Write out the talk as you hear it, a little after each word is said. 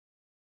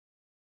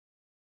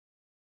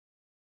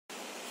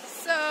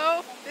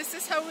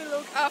this is how we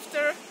look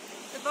after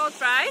The boat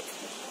ride.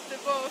 the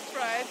boat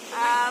ride.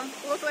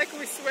 We look like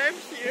we swam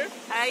here.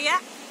 Yeah.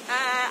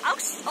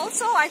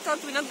 Also, I thought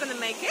we're not gonna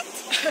make it.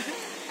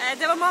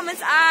 There were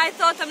moments I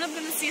thought I'm not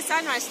gonna see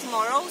sunrise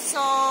tomorrow, so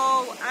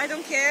I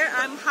don't care.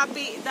 I'm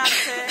happy that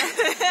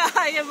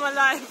I am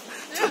alive.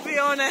 To be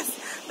honest,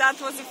 that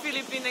was a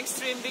Philippine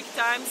extreme big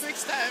times.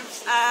 6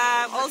 times.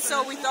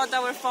 Also, we thought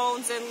our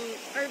phones and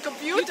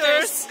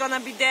Computers. gonna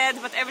be dead,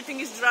 but everything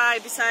is dry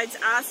besides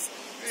us.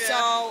 Yeah. So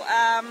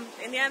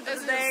in the end of As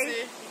the you day,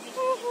 see.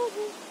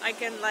 I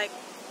can like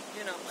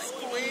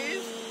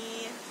Squeeze.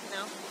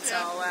 So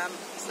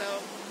So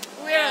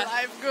we're Yeah.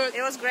 alive. Good.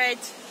 it was great.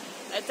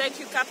 Thank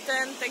you,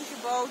 Captain. Thank you,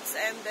 boats,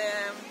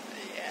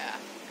 Yeah.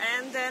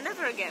 and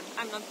never again.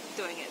 I'm not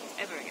doing it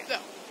ever again. No.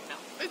 No.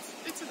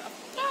 It's enough.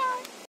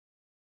 Bye.